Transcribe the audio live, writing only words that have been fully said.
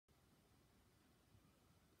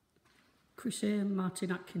Chris here,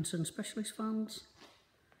 Martin Atkinson Specialist Fans.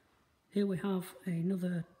 Here we have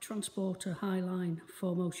another Transporter Highline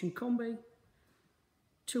 4Motion Kombi,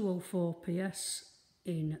 204 PS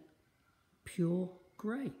in pure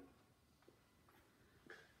grey.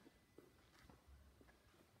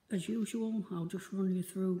 As usual, I'll just run you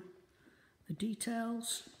through the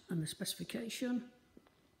details and the specification.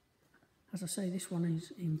 As I say, this one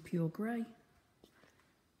is in pure grey.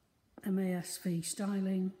 MASV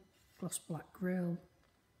styling, gloss black grille,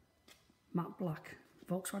 matte black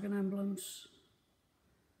Volkswagen emblems,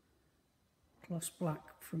 gloss black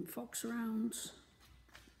front fog surrounds,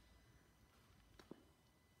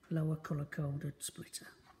 lower colour coded splitter.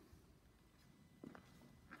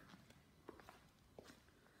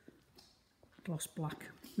 Gloss black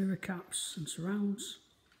mirror caps and surrounds.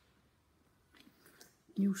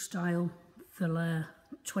 New style Velar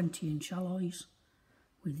 20-inch alloys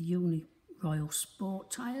with Uni Royal Sport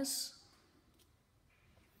tyres.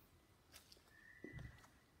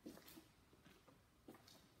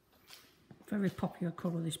 Very popular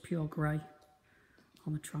colour, this pure grey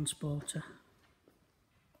on the Transporter.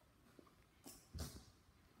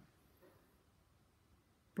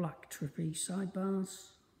 Black trapeze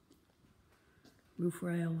sidebars, roof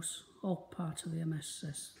rails, all part of the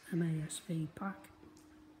MASV pack.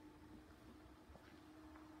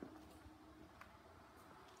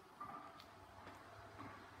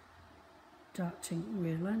 Dark tint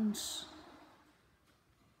rear lens,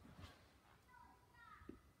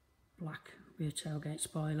 black rear tailgate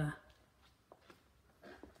spoiler,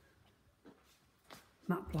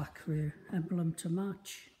 matte black rear emblem to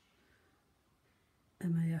match,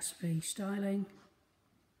 MASV styling,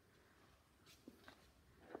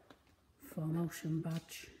 4Motion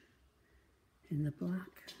badge in the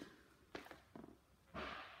black.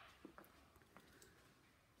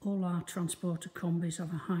 All our Transporter Kombis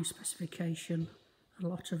have a high specification, a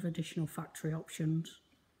lot of additional factory options.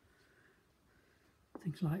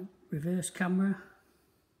 Things like reverse camera,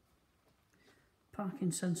 parking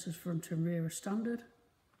sensors front and rear are standard.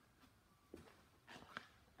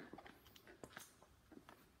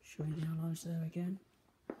 Showing the alloys there again.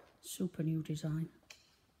 Super new design.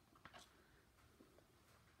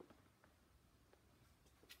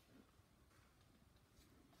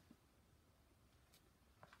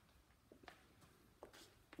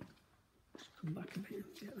 Come back a bit and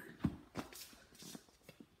get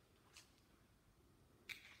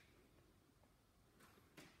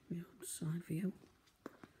the outside view.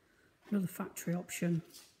 Another factory option,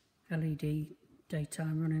 LED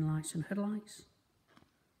daytime running lights and headlights.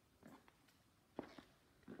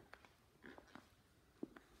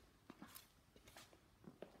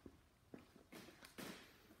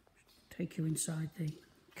 Take you inside the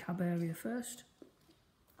cab area first.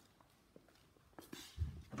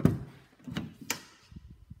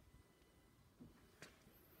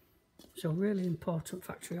 So a really important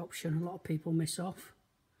factory option a lot of people miss off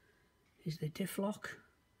is the diff lock.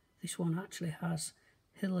 This one actually has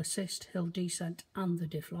hill assist, hill descent and the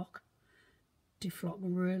diff lock. Diff lock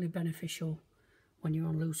really beneficial when you're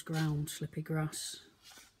on loose ground, slippy grass.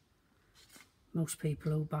 Most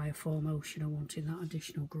people who buy a 4Motion are wanting that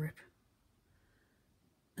additional grip.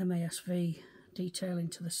 MASV detailing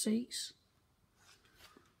to the seats.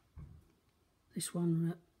 This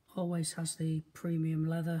one always has the premium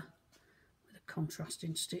leather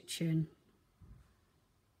contrasting stitching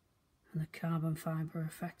and the carbon fibre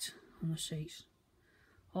effect on the seats.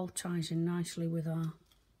 All ties in nicely with our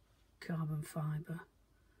carbon fibre.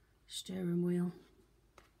 Steering wheel,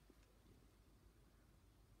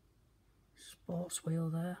 sports wheel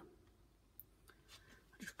there.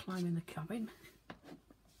 Just climbing the cabin.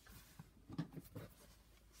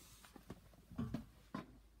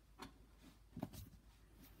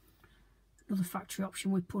 Another factory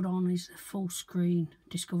option we put on is the full screen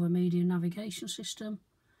Discover Media navigation system.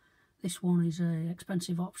 This one is an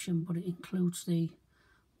expensive option, but it includes the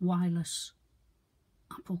wireless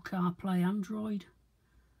Apple CarPlay Android,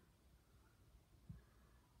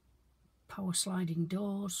 power sliding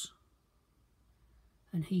doors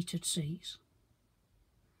and heated seats.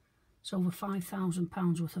 It's over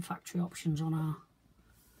 £5,000 worth of factory options on our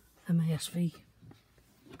MASV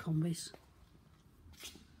Kombis.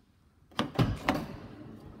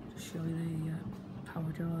 Show you the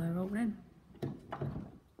power door there opening.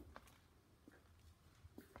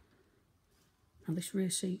 Now this rear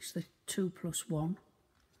seat's the 2+1.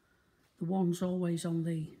 The one's always on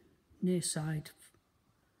the near side,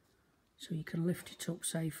 so you can lift it up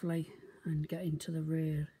safely and get into the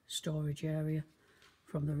rear storage area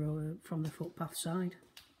from the footpath side.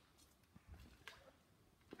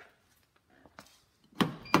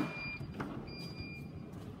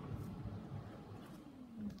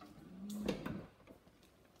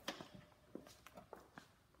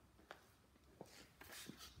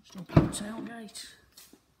 Open the tailgate.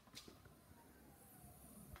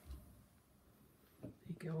 There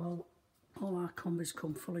you go, all our Kombis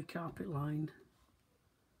come fully carpet lined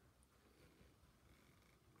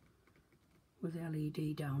with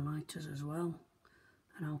LED downlighters as well,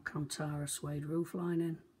 and Alcantara suede roof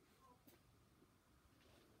lining.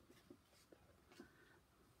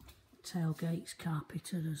 Tailgate's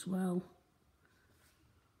carpeted as well.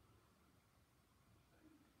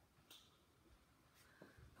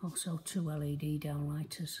 Also 2 LED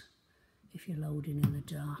downlighters if you're loading in the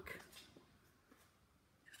dark.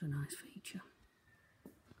 Just a nice feature.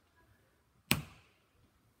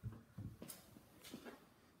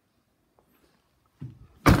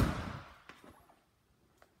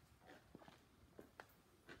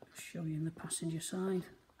 Show you in the passenger side.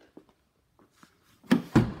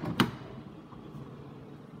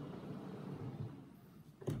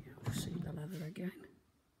 You'll see the leather again.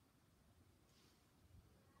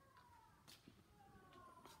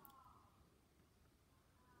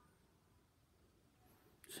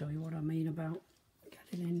 Show you what I mean about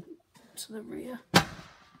getting into the rear.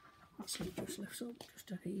 That's it, just lifts up just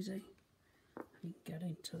as easy. And you can get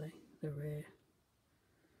into the rear.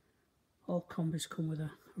 All Kombis come with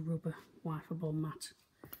a rubber wipeable mat.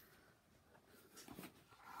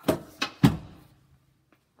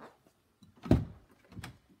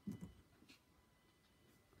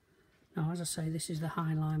 Now, as I say, this is the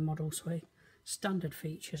Highline model, so standard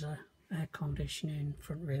features are air conditioning,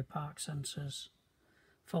 front rear park sensors,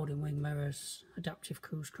 folding wing mirrors, adaptive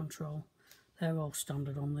cruise control. They're all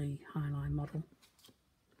standard on the Highline model.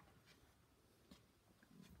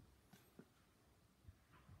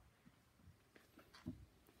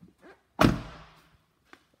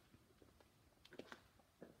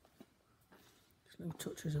 Just little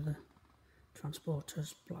touches of the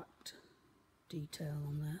transporter's black detail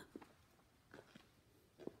on there.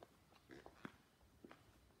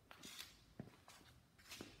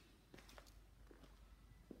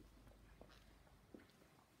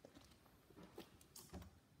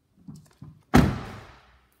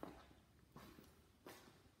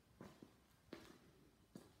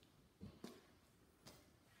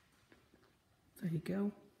 There you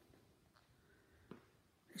go.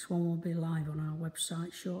 This one will be live on our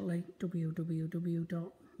website shortly,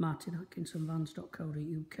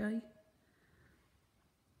 www.martinatkinsonvans.co.uk.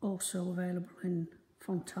 Also available in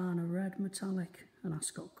Fontana Red Metallic and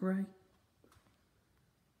Ascot Grey.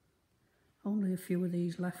 Only a few of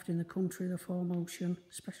these left in the country, the 4Motion,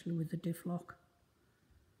 especially with the diff lock.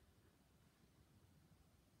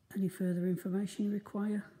 Any further information you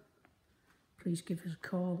require, please give us a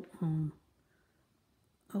call on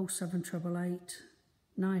 07888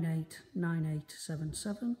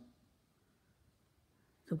 989877.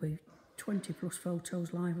 There'll be 20 plus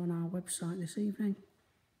photos live on our website this evening.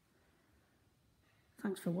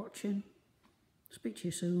 Thanks for watching. Speak to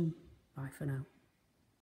you soon. Bye for now.